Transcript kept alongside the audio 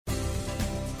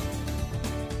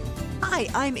Hi,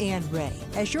 I'm Ann Ray.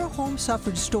 Has your home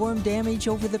suffered storm damage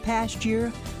over the past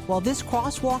year? Well, this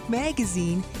Crosswalk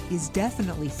magazine is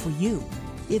definitely for you.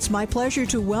 It's my pleasure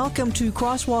to welcome to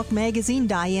Crosswalk Magazine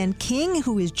Diane King,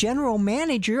 who is General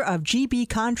Manager of GB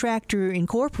Contractor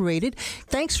Incorporated.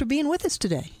 Thanks for being with us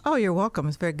today. Oh, you're welcome.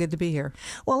 It's very good to be here.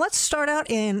 Well, let's start out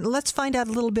and let's find out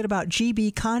a little bit about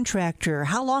GB Contractor.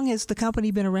 How long has the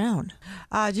company been around?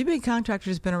 GB Contractor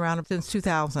has been around since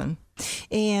 2000.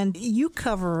 And you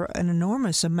cover an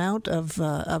enormous amount of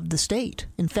the state.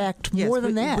 In fact, Yes, more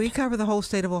than that. We cover the whole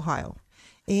state of Ohio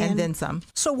and then some.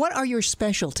 So what are your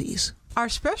specialties? Our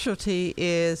specialty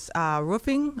is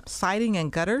roofing, siding,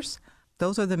 and gutters.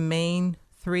 Those are the main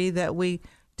three that we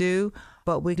do,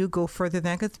 but we do go further than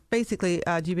that because basically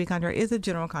GB Contractor is a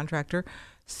general contractor.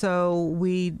 So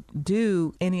we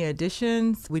do any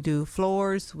additions, we do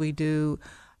floors, we do,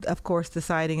 of course, the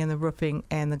siding and the roofing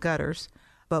and the gutters.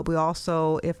 But we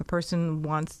also, if a person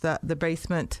wants the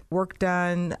basement work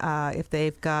done, if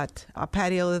they've got a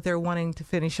patio that they're wanting to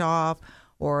finish off,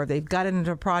 or they've got into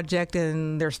a project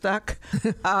and they're stuck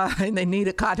and they need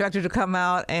a contractor to come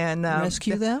out and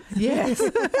rescue them? Yes.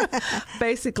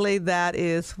 Basically, that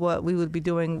is what we would be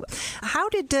doing. How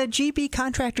did GB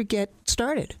Contractor get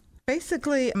started?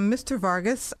 Basically, Mr.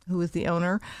 Vargas, who is the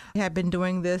owner, had been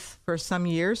doing this for some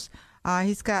years.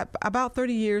 He's got about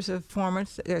 30 years of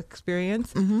performance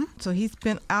experience. Mm-hmm. So he's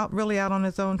been out on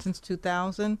his own since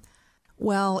 2000.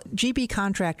 Well, GB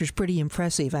Contractor is pretty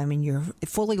impressive. I mean, you're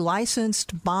fully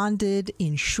licensed, bonded,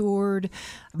 insured,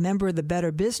 a member of the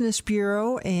Better Business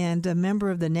Bureau, and a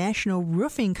member of the National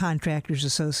Roofing Contractors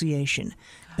Association.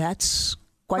 That's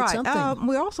quite something.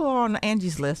 We're also on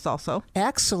Angie's list also.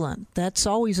 Excellent. That's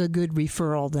always a good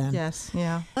referral then. Yes,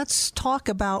 yeah. Let's talk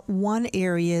about one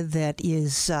area that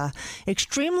is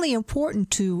extremely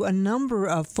important to a number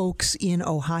of folks in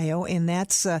Ohio, and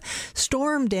that's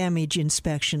storm damage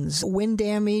inspections, wind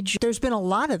damage. There's been a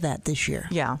lot of that this year.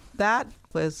 Yeah, that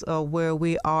was where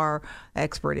we are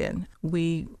expert in.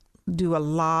 We do a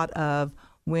lot of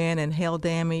wind and hail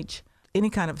damage, any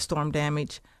kind of storm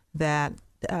damage that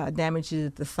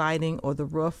damages the siding or the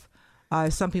roof.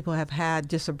 Some people have had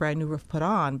just a brand new roof put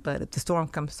on, but if the storm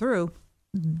comes through,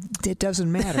 it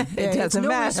doesn't matter. It's no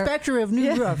respecter of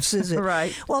new roofs, is it?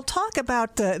 Right. Well, talk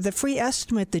about the free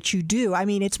estimate that you do. I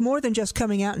mean, it's more than just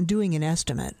coming out and doing an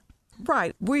estimate.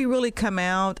 Right. We really come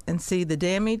out and see the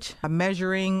damage,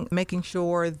 measuring, making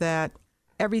sure that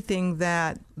everything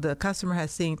that the customer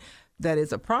has seen that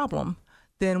is a problem,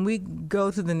 then we go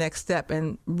to the next step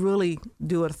and really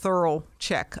do a thorough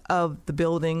check of the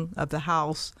building, of the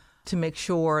house, to make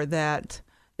sure that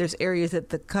there's areas that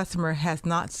the customer has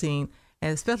not seen.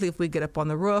 And especially if we get up on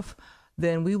the roof,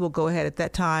 then we will go ahead at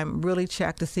that time, really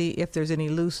check to see if there's any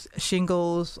loose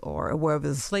shingles or whether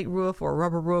it's a slate roof or a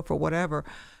rubber roof or whatever,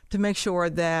 to make sure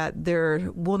that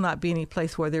there will not be any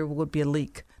place where there would be a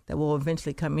leak that will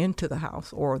eventually come into the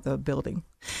house or the building.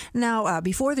 Now,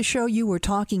 before the show, you were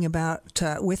talking about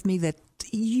with me that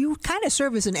you kind of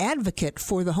serve as an advocate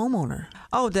for the homeowner.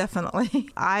 Oh, definitely.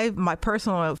 My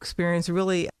personal experience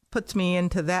really puts me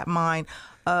into that mind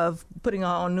of putting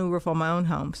on a new roof on my own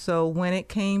home. So when it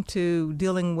came to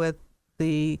dealing with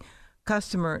the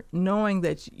customer, knowing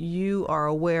that you are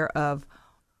aware of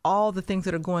all the things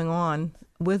that are going on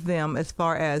with them as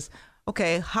far as,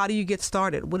 okay, how do you get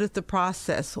started? What is the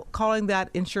process? Calling that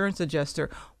insurance adjuster,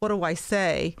 what do I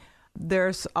say?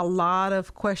 There's a lot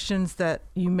of questions that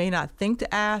you may not think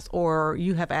to ask, or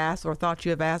you have asked or thought you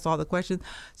have asked all the questions.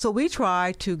 So we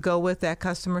try to go with that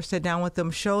customer, sit down with them,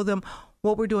 show them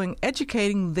what we're doing,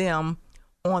 educating them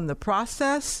on the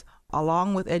process,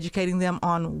 along with educating them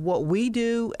on what we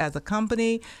do as a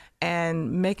company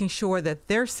and making sure that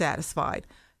they're satisfied,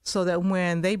 so that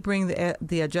when they bring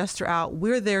the adjuster out,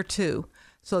 we're there too,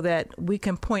 so that we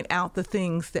can point out the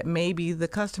things that maybe the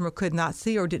customer could not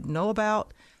see or didn't know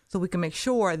about, so we can make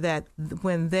sure that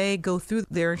when they go through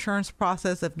their insurance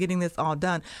process of getting this all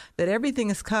done, that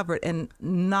everything is covered and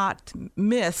not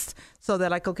missed, so that,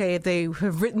 like, okay, if they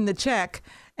have written the check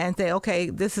and say,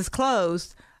 okay, this is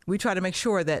closed, we try to make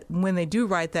sure that when they do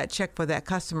write that check for that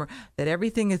customer, that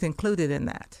everything is included in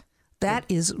that. That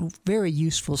is very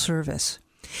useful service.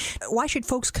 Why should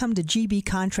folks come to GB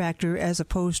Contractor as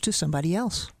opposed to somebody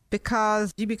else?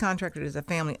 Because GB Contractor is a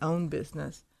family-owned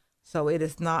business. So it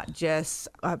is not just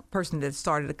a person that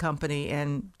started a company,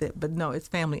 but no, it's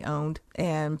family-owned.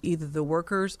 And either the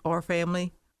workers are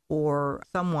family or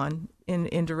someone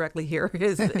indirectly here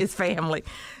is family.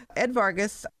 Ed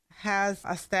Vargas has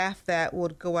a staff that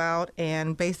would go out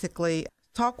and basically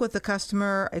talk with the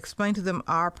customer, explain to them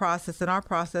our process. And our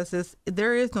process is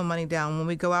there is no money down. When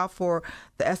we go out for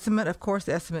the estimate, of course,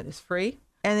 the estimate is free.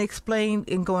 and explain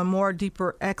and go in more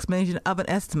deeper explanation of an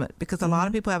estimate, because a lot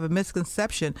of people have a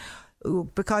misconception.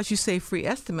 Because you say free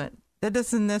estimate, that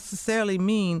doesn't necessarily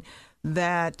mean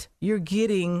that you're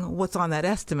getting what's on that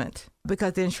estimate,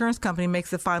 because the insurance company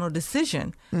makes the final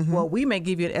decision. Well, we may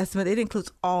give you an estimate. It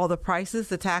includes all the prices,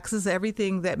 the taxes,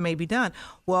 everything that may be done.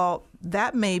 Well,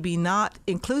 that may be not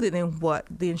included in what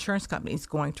the insurance company is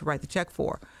going to write the check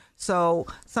for. So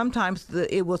sometimes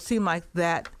it will seem like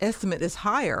that estimate is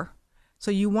higher.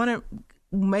 So you want to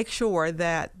make sure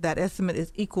that that estimate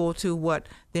is equal to what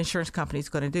the insurance company is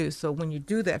going to do. So when you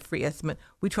do that free estimate,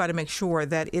 we try to make sure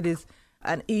that it is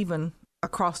an even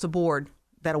across the board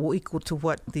that will equal to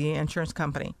what the insurance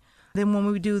company. Then when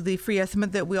we do the free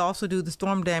estimate, that we also do the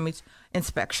storm damage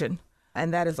inspection,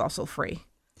 and that is also free.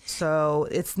 So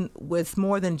it's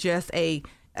more than just a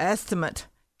estimate.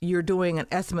 You're doing an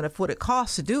estimate of what it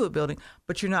costs to do a building,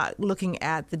 but you're not looking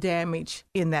at the damage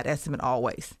in that estimate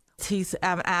always. He's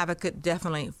an advocate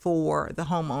definitely for the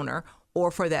homeowner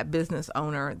or for that business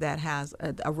owner that has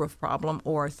a roof problem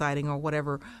or a siding or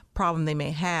whatever problem they may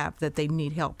have that they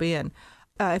need help in.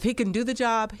 If he can do the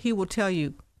job, he will tell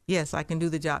you, yes, I can do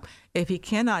the job. If he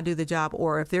cannot do the job,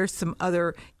 or if there's some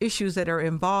other issues that are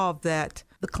involved that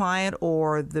the client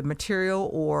or the material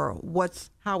or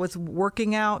how it's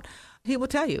working out, he will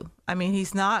tell you. I mean,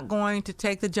 he's not going to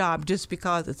take the job just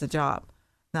because it's a job.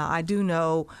 Now, I do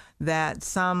know that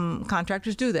some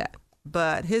contractors do that,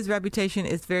 but his reputation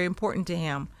is very important to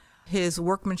him. His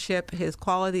workmanship, his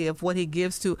quality of what he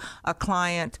gives to a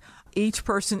client, each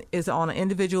person is on an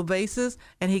individual basis,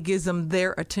 and he gives them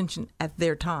their attention at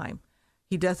their time.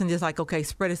 He doesn't just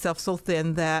spread himself so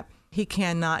thin that he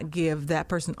cannot give that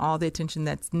person all the attention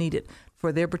that's needed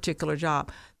for their particular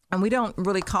job. And we don't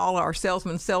really call our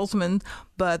salesmen,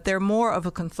 but they're more of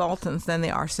a consultants than they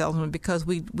are salesmen, because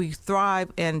we thrive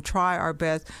and try our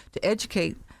best to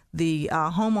educate the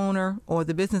homeowner or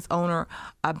the business owner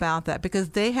about that,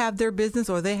 because they have their business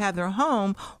or they have their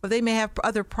home or they may have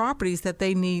other properties that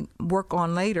they need work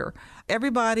on later.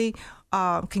 Everybody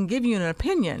can give you an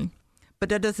opinion, but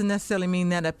that doesn't necessarily mean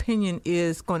that opinion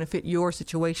is going to fit your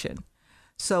situation.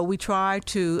 So we try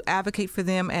to advocate for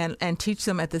them and teach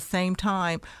them at the same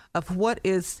time of what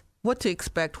to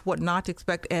expect, what not to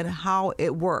expect, and how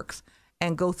it works,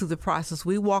 and go through the process.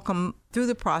 We walk them through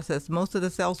the process. Most of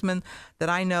the salesmen that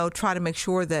I know try to make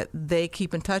sure that they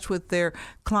keep in touch with their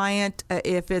client,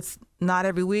 if it's not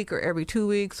every week or every 2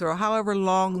 weeks or however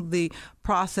long the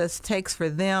process takes for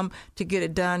them to get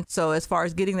it done. So as far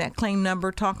as getting that claim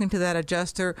number, talking to that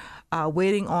adjuster,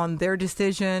 waiting on their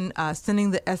decision,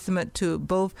 sending the estimate to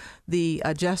both the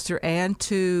adjuster and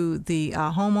to the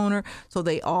homeowner, so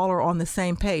they all are on the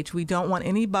same page. We don't want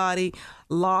anybody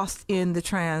lost in the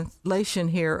translation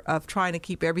here of trying to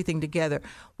keep everything together.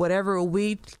 Whatever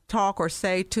we talk or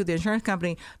say to the insurance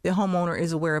company, the homeowner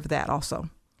is aware of that also.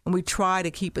 And we try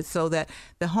to keep it so that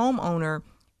the homeowner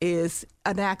is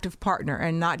an active partner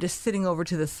and not just sitting over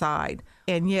to the side.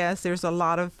 And yes, there's a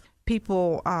lot of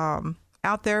people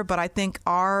out there, but I think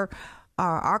our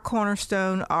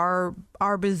cornerstone,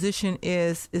 our position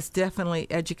is definitely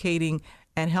educating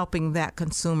and helping that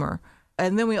consumer.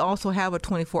 And then we also have a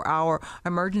 24-hour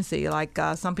emergency. Like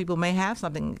some people may have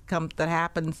something that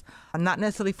happens, not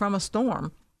necessarily from a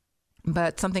storm,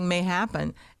 but something may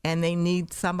happen and they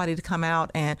need somebody to come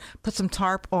out and put some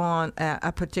tarp on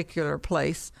a particular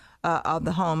place of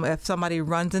the home. If somebody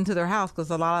runs into their house,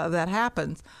 because a lot of that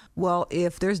happens. Well,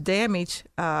 if there's damage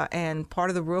and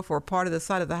part of the roof or part of the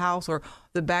side of the house or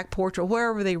the back porch or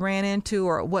wherever they ran into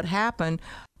or what happened,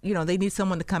 they need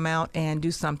someone to come out and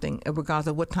do something regardless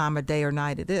of what time of day or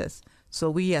night it is. So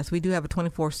we do have a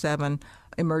 24/7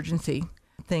 emergency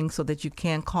thing so that you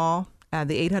can call.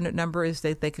 The 800 number is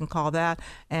that they can call that.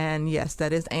 And yes,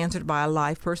 that is answered by a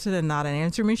live person and not an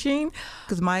answer machine,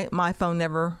 because my phone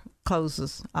never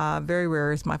closes. Very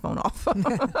rare is my phone off.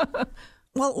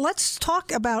 Well, let's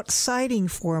talk about siding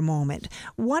for a moment.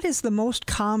 What is the most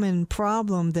common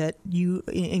problem that you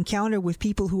encounter with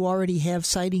people who already have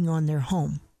siding on their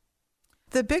home?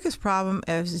 The biggest problem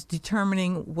is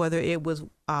determining whether it was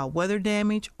weather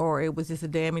damage or it was just a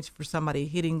damage for somebody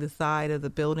hitting the side of the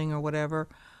building or whatever.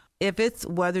 If it's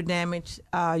weather damage,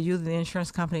 usually the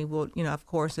insurance company will, of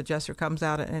course, the adjuster comes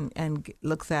out and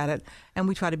looks at it. And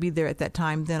we try to be there at that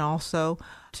time then also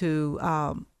to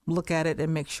look at it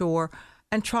and make sure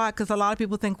and try, because a lot of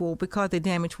people think, well, because they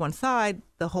damage one side,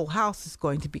 the whole house is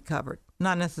going to be covered.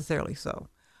 Not necessarily so.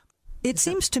 It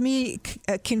seems to me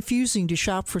confusing to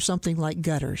shop for something like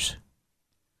gutters.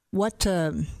 What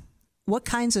what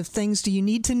kinds of things do you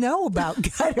need to know about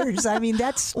gutters? I mean,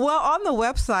 that's... Well, on the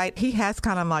website, he has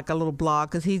kind of like a little blog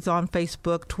because he's on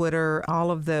Facebook, Twitter, all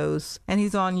of those. And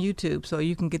he's on YouTube, so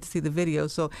you can get to see the videos.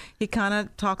 So he kind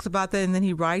of talks about that, and then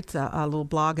he writes a little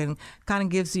blog and kind of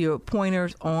gives you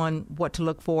pointers on what to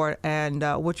look for and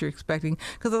what you're expecting.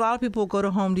 Because a lot of people go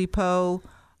to Home Depot,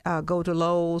 go to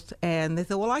Lowe's, and they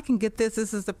say, well, I can get this.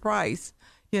 This is the price,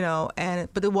 but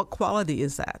then what quality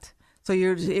is that? So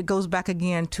it goes back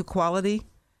again to quality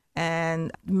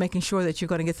and making sure that you're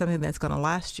going to get something that's going to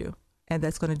last you and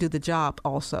that's going to do the job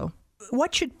also.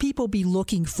 What should people be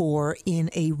looking for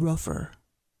in a roofer?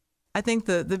 I think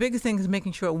the biggest thing is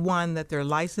making sure, one, that they're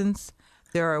licensed,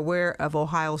 they're aware of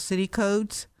Ohio city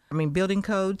codes, building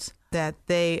codes, that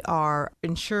they are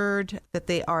insured, that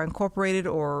they are incorporated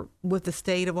or with the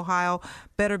state of Ohio,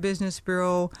 Better Business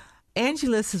Bureau. Angie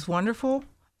List is wonderful.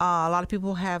 A lot of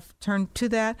people have turned to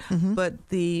that, but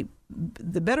the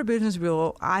Better Business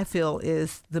Bureau, I feel,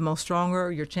 is the most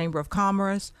stronger. Your Chamber of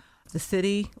Commerce, the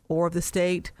city or the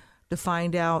state, to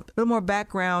find out a little more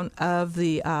background of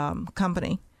the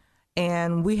company.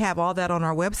 And we have all that on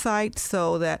our website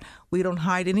so that we don't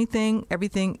hide anything.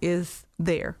 Everything is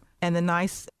there. And the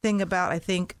nice thing about, I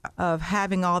think, of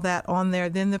having all that on there,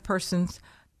 then the persons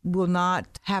will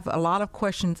not have a lot of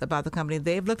questions about the company.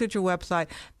 They've looked at your website.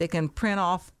 They can print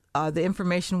off the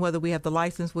information, whether we have the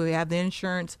license, whether we have the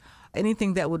insurance,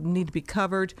 anything that would need to be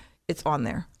covered, it's on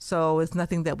there. So it's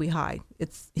nothing that we hide.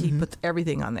 He puts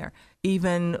everything on there.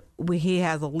 Even he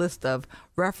has a list of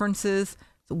references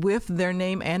with their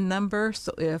name and number.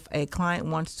 So if a client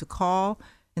wants to call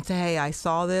and say, hey, I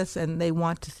saw this, and they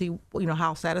want to see,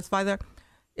 how satisfied they're,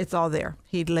 it's all there.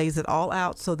 He lays it all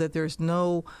out so that there's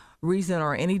no reason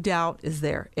or any doubt is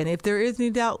there. And if there is any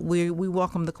doubt, we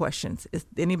welcome the questions.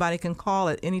 Anybody can call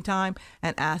at any time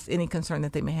and ask any concern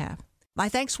that they may have. My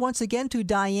thanks once again to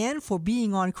Diane for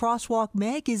being on Crosswalk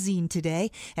Magazine today,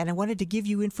 and I wanted to give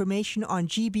you information on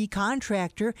GB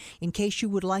Contractor in case you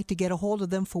would like to get a hold of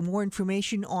them for more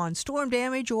information on storm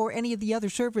damage or any of the other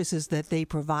services that they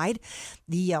provide.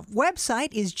 The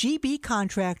website is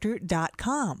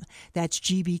gbcontractor.com. That's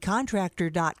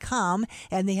gbcontractor.com,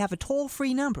 and they have a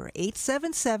toll-free number,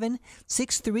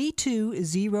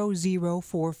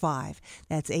 877-632-0045.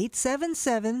 That's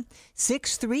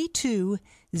 877-632-0045.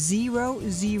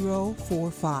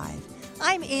 0045.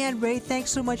 I'm Ann Ray.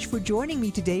 Thanks so much for joining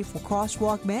me today for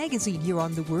Crosswalk Magazine here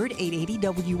on the Word 880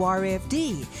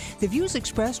 WRFD. The views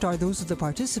expressed are those of the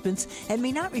participants and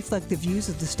may not reflect the views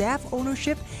of the staff,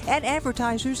 ownership, and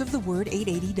advertisers of the Word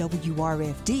 880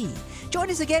 WRFD. Join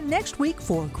us again next week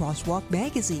for Crosswalk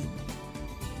Magazine.